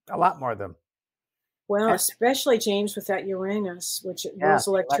 A lot more of them. Well, especially James with that Uranus, which rules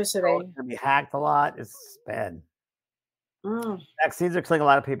electricity. It's going to be hacked a lot. It's bad. Vaccines are killing a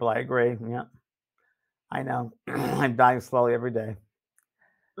lot of people. I agree. Yeah. I know. I'm dying slowly every day.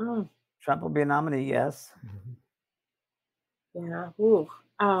 Trump will be a nominee, yes. Yeah. Ooh.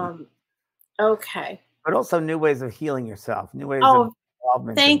 Okay. But also new ways of healing yourself, new ways of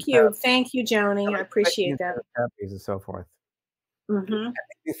involvement. Thank you. Thank you, Joni. I appreciate that. Therapies and so forth. New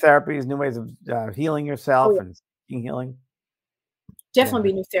therapies, new ways of healing yourself and seeking healing. Definitely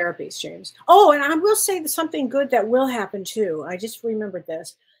be new therapies, James. Oh, and I will say something good that will happen too. I just remembered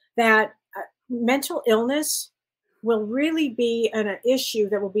this, that mental illness will really be an issue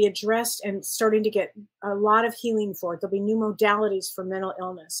that will be addressed and starting to get a lot of healing for it. There'll be new modalities for mental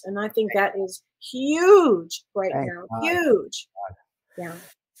illness. And I think that is huge right now. Huge. Yeah.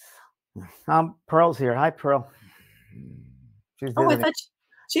 Pearl's here. Hi, Pearl. She's I thought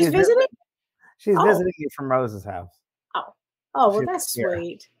she's visiting? She's visiting you from Rose's house. Oh, well, that's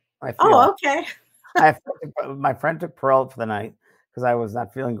sweet. Okay. My friend took Pearl for the night because I was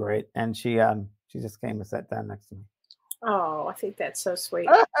not feeling great, and she just came and sat down next to me. Oh, I think that's so sweet.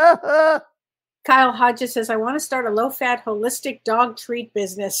 Kyle Hodges says, I want to start a low-fat holistic dog treat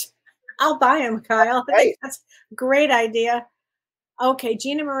business. I'll buy him, Kyle. I think that's a great idea. Okay,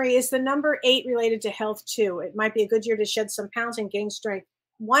 Gina Marie, is the number 8 related to health too? It might be a good year to shed some pounds and gain strength.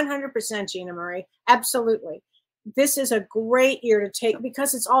 100%, Gina Marie. Absolutely. This is a great year to take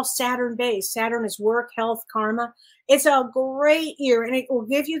because it's all Saturn based. Saturn is work, health, karma. It's a great year, and it will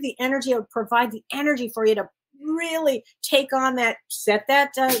give you the energy, it'll provide the energy for you to really take on that, set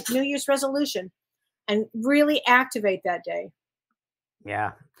that New Year's resolution and really activate that day.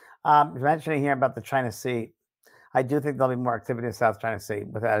 Yeah. Mentioning here about the China Sea, I do think there'll be more activity in South China Sea,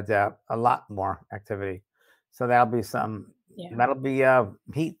 without a doubt, a lot more activity. So that'll be that'll be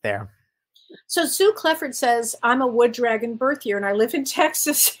heat there. So Sue Clefford says, I'm a wood dragon birth year and I live in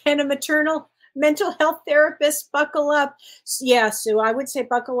Texas and a maternal mental health therapist. Buckle up. Yeah, Sue, I would say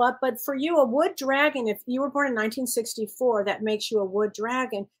buckle up. But for you, a wood dragon, if you were born in 1964, that makes you a wood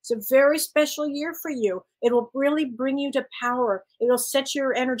dragon. It's a very special year for you. It will really bring you to power. It will set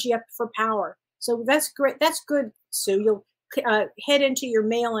your energy up for power. So that's great. That's good, Sue. You'll head into your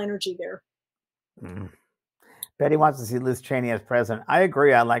male energy there. Betty wants to see Liz Cheney as president. I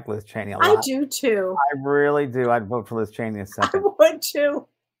agree. I like Liz Cheney a lot. I do too. I really do. I'd vote for Liz Cheney a second. I would too.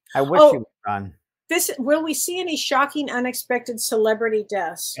 I wish she would run. Will we see any shocking, unexpected celebrity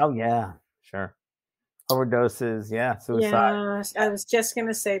deaths? Oh yeah, sure. Overdoses, suicide. Yeah, I was just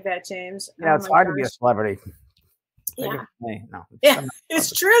gonna say that, James. Yeah, it's hard to be a celebrity. Yeah. No. Yeah,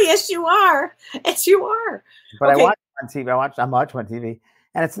 it's true. Yes, you are. Yes, you are. But I watch on TV. I watch on TV,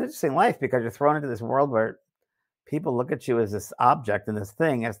 and it's an interesting life because you're thrown into this world where people look at you as this object and this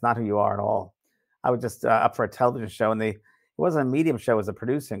thing, and it's not who you are at all. I was just up for a television show, and it wasn't a medium show; it was a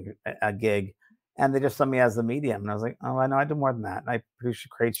producing gig, and they just saw me as the medium, and I was like, "Oh, I know, I do more than that." And I produce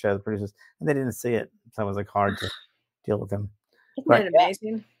great shows, producers, and they didn't see it, so it was like hard to deal with them. Isn't that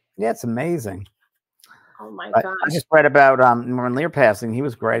amazing? Yeah, it's amazing. Oh my gosh! I just read about Norman Lear passing. He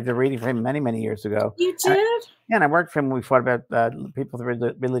was great. I did a reading for him many, many years ago. You did? And I worked for him. We fought about people with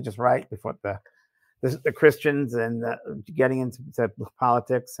the religious right. We fought the Christians and getting into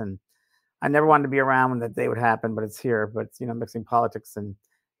politics. And I never wanted to be around when that day would happen, but it's here. But mixing politics and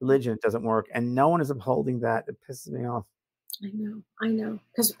religion, it doesn't work, and no one is upholding that. It pisses me off. I know.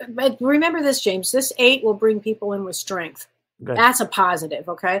 But remember this, James. This 8 will bring people in with strength. Good. That's a positive,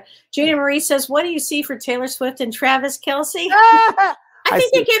 okay? Gina Marie says, what do you see for Taylor Swift and Travis Kelce? I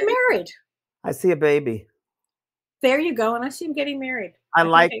think they get married. I see a baby. There you go. And I see him getting married. I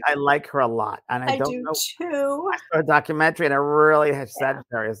like her a lot. And I don't know. Too. I saw a documentary and I really had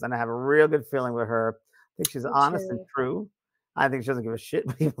Sagittarius and I have a real good feeling with her. I think she's honest and true. I think she doesn't give a shit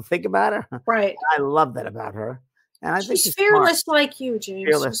what people think about her. Right. I love that about her. And I think she's fearless like you,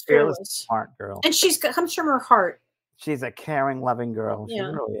 James. Fearless, smart girl. And she comes from her heart. She's a caring, loving girl. She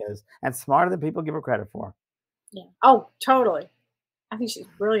really is. And smarter than people give her credit for. Yeah. Oh, totally. I think she's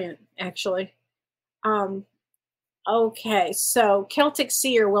brilliant, actually. Okay. So Celtic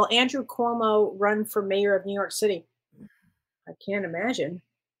Seer, will Andrew Cuomo run for mayor of New York City? I can't imagine.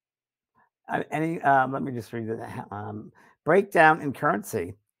 Let me just read that. Breakdown in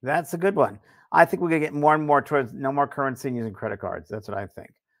currency. That's a good one. I think we're going to get more and more towards no more currency using credit cards. That's what I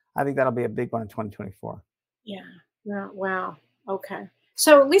think. I think that'll be a big one in 2024. Yeah. Wow. Okay.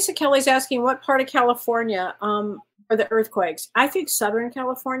 So Lisa Kelly's asking, what part of California? or the earthquakes. I think Southern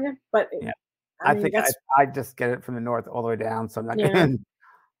California, but Yeah. I mean, think I just get it from the north all the way down. So I'm not going to.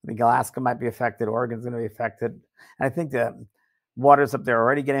 I think Alaska might be affected. Oregon's going to be affected. And I think the waters up there are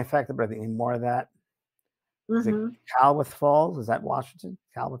already getting affected, but I think more of that. Is it Calwith Falls? Is that Washington?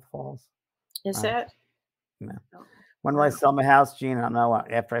 Calwith Falls? Is that? No. When will I sell my house, Gene? I don't know.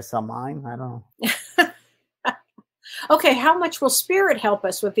 After I sell mine? I don't know. Okay, how much will spirit help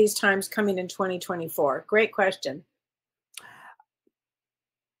us with these times coming in 2024? Great question.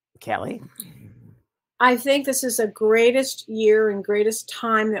 Kellee? I think this is the greatest year and greatest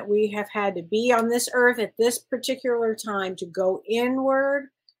time that we have had to be on this earth at this particular time, to go inward.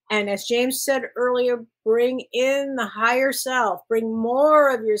 And as James said earlier, bring in the higher self, bring more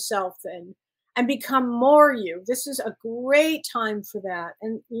of yourself in and become more you. This is a great time for that.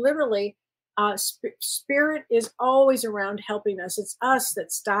 And literally, spirit is always around helping us. It's us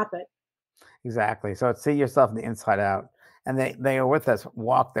that stop it. Exactly. So see yourself in the inside out. And they are with us.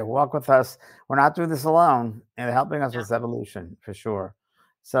 They walk with us. We're not doing this alone, and they're helping us with evolution for sure.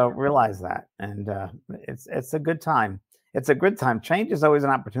 So realize that, and it's a good time. It's a good time. Change is always an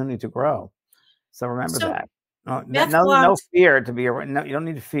opportunity to grow. So remember that. No fear to be. No, you don't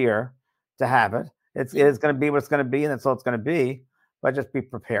need fear to have it. It is going to be what it's going to be, and that's all it's going to be. But just be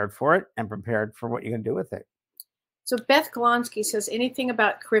prepared for it and prepared for what you're going to do with it. So Beth Glonsky says, anything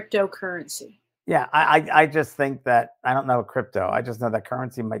about cryptocurrency? Yeah, I just think that I don't know crypto. I just know that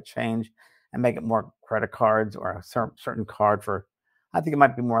currency might change and make it more credit cards or a certain card for. I think it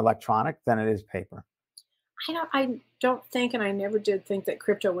might be more electronic than it is paper. I don't think, and I never did think that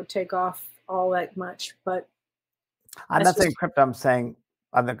crypto would take off all that much. But I'm not saying crypto. I'm saying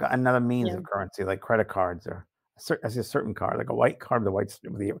another means of currency, like credit cards or a certain card, like a white card with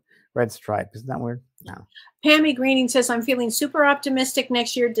the red stripe. Isn't that weird? No. Pammy Greening says, I'm feeling super optimistic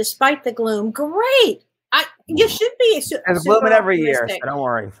next year despite the gloom. Great. You should be. There's gloom in every year, so don't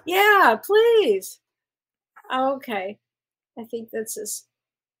worry. Yeah, please. Okay. I think this is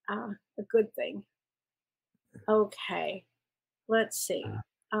a good thing. Okay. Let's see.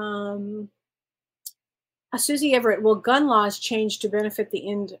 Susie Everett, will gun laws change to benefit the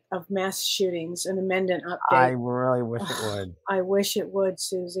end of mass shootings? An amendment update. I really wish it would. I wish it would,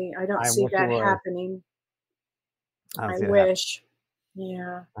 Susie. I don't see that happening. I wish.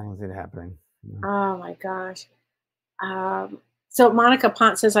 Yeah. I don't see it happening. No. Oh my gosh. So Monica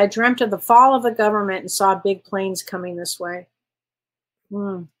Pont says, I dreamt of the fall of the government and saw big planes coming this way.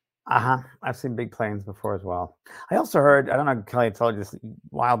 I've seen big planes before as well. I also heard, I don't know, Kellee, I told you this a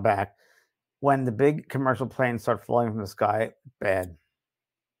while back, when the big commercial planes start falling from the sky, bad.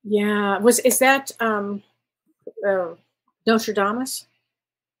 Yeah. Is that Nostradamus?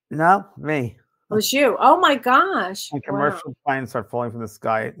 No, me. It was you. Oh my gosh. When commercial planes start falling from the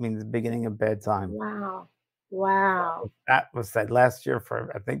sky, it means the beginning of bad time. Wow. Wow. That was said last year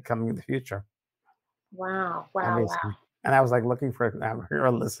for, I think, coming in the future. Wow. Wow. Wow. And I was like looking for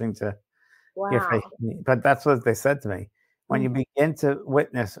or listening to but that's what they said to me. When you begin to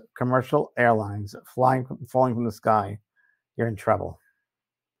witness commercial airlines falling from the sky, you're in trouble.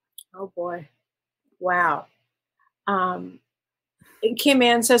 Oh boy. Wow. Kim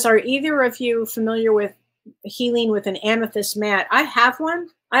Ann says, are either of you familiar with healing with an amethyst mat? I have one.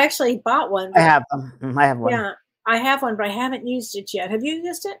 I actually bought one. I have them. I have one. Yeah, I have one, but I haven't used it yet. Have you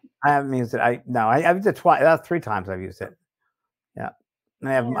used it? I haven't used it. I've used it twice. That's 3 times I've used it. Yeah. And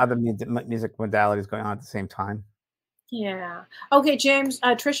I have other music modalities going on at the same time. Yeah. Okay, James.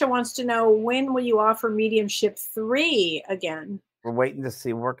 Trisha wants to know, when will you offer Mediumship 3 again? We're waiting to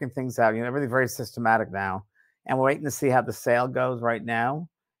see, working things out. Everything's very systematic now. And we're waiting to see how the sale goes right now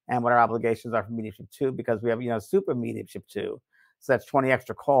and what our obligations are for Mediumship 2, because we have, Super Mediumship 2. So that's 20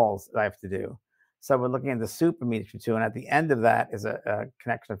 extra calls that I have to do. So we're looking at the Super Mediumship 2. And at the end of that is a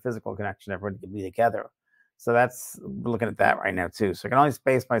connection, a physical connection. Everyone can be together. So we're looking at that right now too. So I can only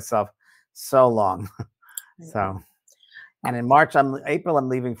space myself so long. And in April, I'm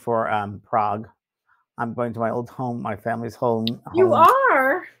leaving for Prague. I'm going to my old home, my family's home. You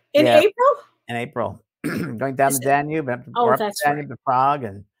are? In April? In April. Going down the Danube, Danube to Prague,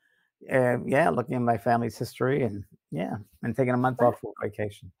 and looking at my family's history, and taking a month off for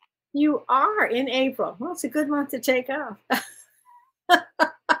vacation. You are in April. Well, it's a good month to take off.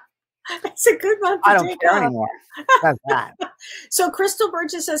 It's a good month to take off. I don't care anymore. That's that. So Crystal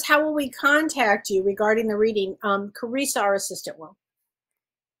Burgess says, how will we contact you regarding the reading? Carissa, our assistant, will.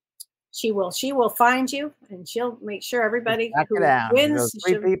 She will find you, and she'll make sure everybody who wins.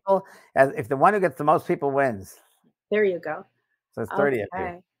 3 people. If the one who gets the most people wins. There you go. So it's 30 of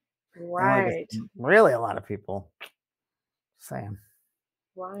you. Right. Really a lot of people. Same.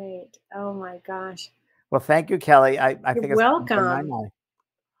 Right. Oh my gosh. Well, thank you, Kellee. I think You're it's welcome.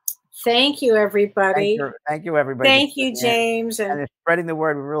 Thank you, everybody. Thank you, everybody. Thank you, James. And spreading the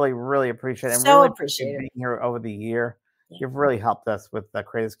word, we really, really appreciate it. And so really appreciate being here over the year. Yeah. You've really helped us with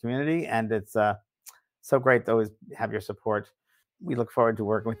create this community, and it's so great to always have your support. We look forward to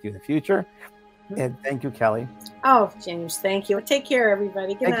working with you in the future. And thank you, Kellee. Oh, James, thank you. Take care,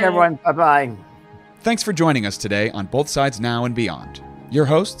 everybody. Good night. Take care, everyone. Bye-bye. Thanks for joining us today on Both Sides Now and Beyond. Your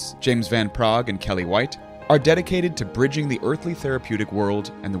hosts, James Van Praagh and Kellee White, are dedicated to bridging the earthly therapeutic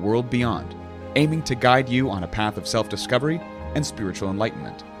world and the world beyond, aiming to guide you on a path of self-discovery and spiritual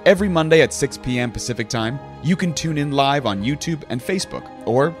enlightenment. Every Monday at 6 p.m. Pacific Time, you can tune in live on YouTube and Facebook,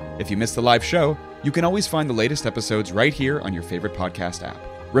 or if you miss the live show, you can always find the latest episodes right here on your favorite podcast app.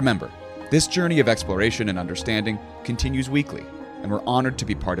 Remember, this journey of exploration and understanding continues weekly, and we're honored to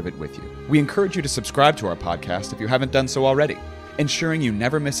be part of it with you. We encourage you to subscribe to our podcast if you haven't done so already, ensuring you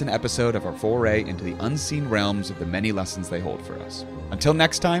never miss an episode of our foray into the unseen realms of the many lessons they hold for us. Until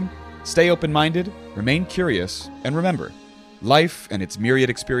next time, stay open-minded, remain curious, and remember, life and its myriad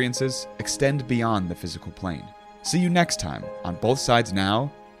experiences extend beyond the physical plane. See you next time on Both Sides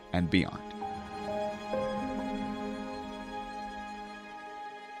Now and Beyond.